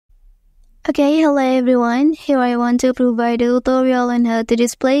Okay, hello everyone. Here I want to provide a tutorial on how to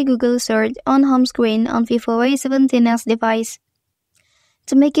display Google search on home screen on Vivo Y17s device.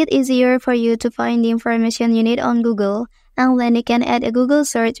 To make it easier for you to find the information you need on Google, and then you can add a Google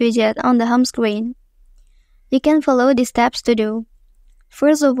search widget on the home screen. You can follow these steps to do.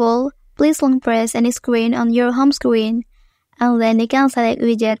 First of all, please long press any screen on your home screen, and then you can select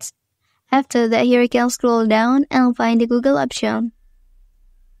widgets. After that, here you can scroll down and find the Google option.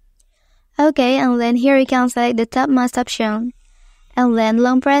 Okay, and then here you can select the topmost option, and then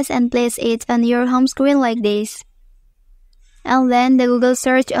long press and place it on your home screen like this. And then the Google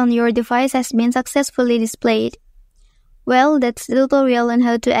search on your device has been successfully displayed. Well, that's the tutorial on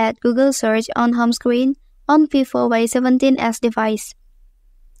how to add Google search on home screen on Vivo Y17s device.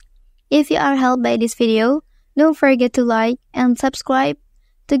 If you are helped by this video, don't forget to like and subscribe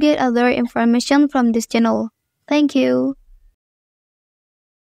to get other information from this channel. Thank you.